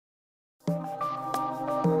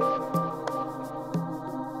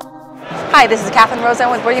Hi, this is Catherine Rosen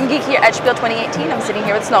with Board Game Geek here at SPIEL 2018. I'm sitting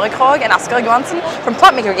here with Snorre Krogh and Asger Johansen from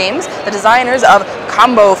Plotmaker Games, the designers of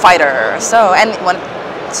Combo Fighter. Snorre,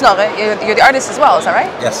 you're the artist as well, is that right?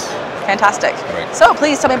 Yes. Fantastic. Right. So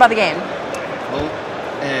please tell me about the game. Well,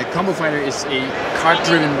 Combo Fighter is a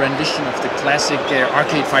card-driven rendition of the classic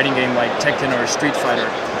arcade fighting game like Tekken or Street Fighter.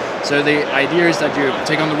 So the idea is that you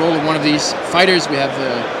take on the role of one of these fighters. We have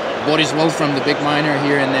Boris Wolf from the Big Miner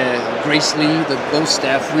here, and Grace Lee, the bow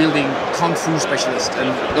staff wielding Kung Fu specialist,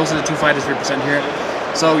 and those are the two fighters we present here.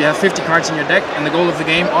 So you have 50 cards in your deck, and the goal of the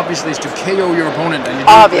game obviously is to KO your opponent, and you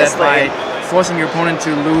do that by forcing your opponent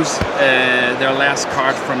to lose their last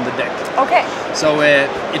card from the deck. Okay. So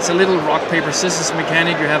it's a little rock paper scissors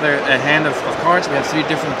mechanic. You have a hand of cards. We have 3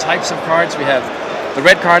 different types of cards. We have the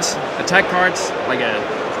red cards, attack cards, like a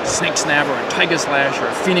Snake Snap or a Tiger Slash or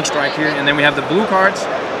a Phoenix Strike here, and then we have the blue cards.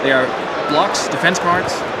 They are blocks, defense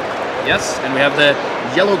cards, yes, and we have the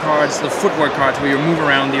yellow cards, the footwork cards, where you move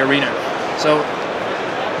around the arena. So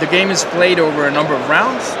the game is played over a number of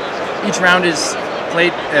rounds. Each round is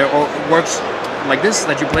played or works like this: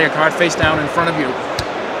 that you play a card face down in front of you.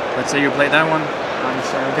 Let's say you play that one.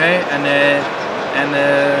 Okay, and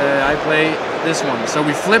I play this one. So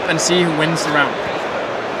we flip and see who wins the round.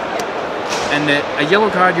 And a yellow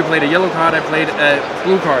card, you played a yellow card, I played a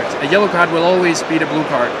blue card. A yellow card will always beat a blue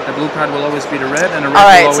card. A blue card will always beat a red, and a red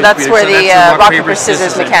will always beat a... Alright, so that's where the rock, paper,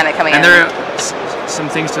 scissors mechanic coming in. And there are some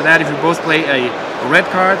things to that. If you both play a red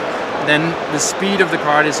card, then the speed of the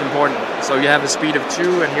card is important. So you have a speed of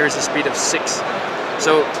 2, and here's a speed of 6.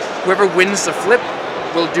 So whoever wins the flip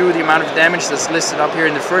will do the amount of damage that's listed up here.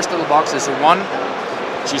 In the first little box is a 1.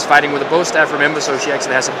 She's fighting with a bow staff, remember, so she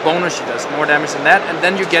actually has a bonus. She does more damage than that, and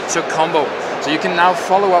then you get to combo. So you can now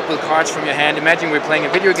follow up with cards from your hand. Imagine we're playing a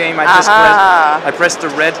video game. I pressed the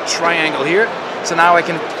red triangle here, so now I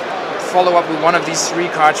can follow up with one of these 3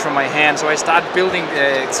 cards from my hand. So I start building.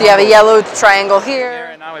 So you have a yellow triangle here.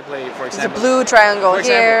 And now I play, for example. There's a blue triangle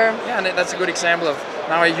here. Yeah, and that's a good example of.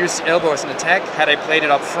 Now I use the elbow as an attack. Had I played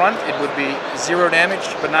it up front, it would be 0 damage.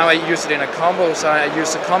 But now I use it in a combo, so I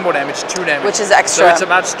use the combo damage 2 damage. Which is extra. So it's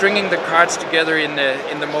about stringing the cards together in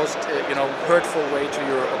the most hurtful way to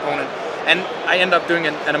your opponent. And I end up doing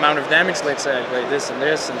an amount of damage. Let's say I play this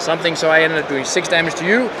and something. So I ended up doing 6 damage to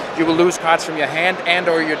you. You will lose cards from your hand and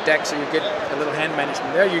or your deck. So you get a little hand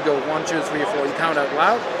management there. You go 1, 2, 3, 4. You count out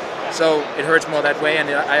loud. So it hurts more that way. And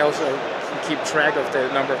I also keep track of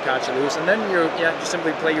the number of cards you lose, and then you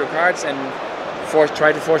simply play your cards and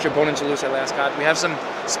try to force your opponent to lose their last card. We have some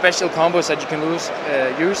special combos that you can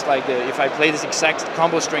use, like if I play this exact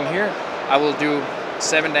combo string here, I will do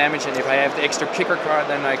 7 damage, and if I have the extra kicker card,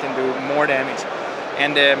 then I can do more damage.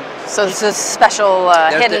 And so it's a special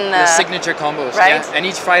hidden the signature combos, right? Yeah. And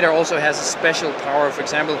each fighter also has a special power. For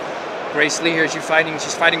example, Grace Lee here, she's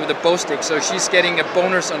fighting with a bow stick, so she's getting a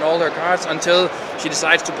bonus on all her cards until she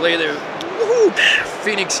decides to play the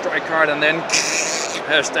Phoenix Strike card, and then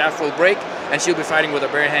her staff will break and she'll be fighting with her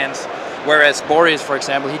bare hands. Whereas Boris, for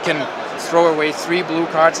example, he can throw away 3 blue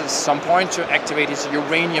cards at some point to activate his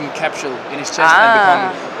uranium capsule in his chest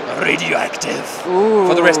and become radioactive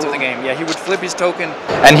for the rest of the game. Yeah, he would flip his token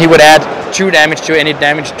and he would add 2 damage to any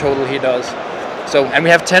damage total he does. So, and we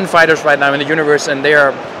have 10 fighters right now in the universe, and they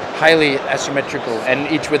are highly asymmetrical,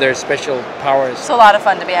 and each with their special powers. It's a lot of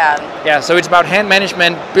fun to be had. Yeah, so it's about hand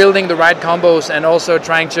management, building the right combos, and also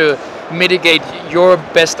trying to mitigate your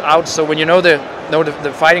best outs. So when you know the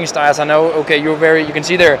fighting styles, I know, okay, you can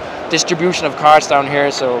see their distribution of cards down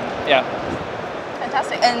here. So yeah.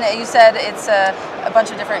 Fantastic. And you said it's a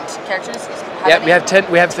bunch of different characters. Yeah, we have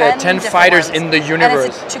 10 fighters in the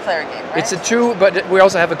universe. And it's a 2-player game, right? It's a 2, but we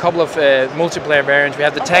also have a couple of multiplayer variants. We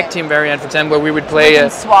have the tag team variant, for example, where we would play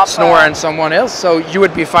Snorre and someone else. So you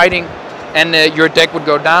would be fighting, and your deck would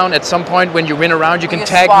go down. At some point when you win a round, you can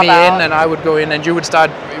tag me in, and I would go in, and you would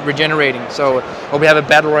start regenerating. So, or we have a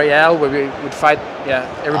battle royale where we would fight. Yeah,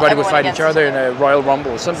 everybody would fight each other in a Royal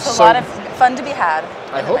Rumble. So a lot of fun to be had.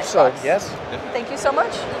 I hope so. Yes. Thank you so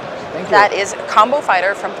much. Thank you. That is Combo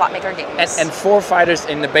Fighter from Plotmaker Games. And 4 fighters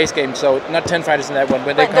in the base game, so not 10 fighters in that one,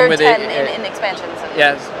 but they come with 10 in expansions.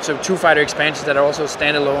 Yeah, so 2 fighter expansions that are also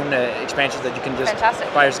standalone expansions that you can just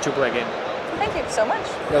buy as a 2-player game. Thank you so much.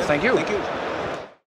 Well, thank you. Thank you.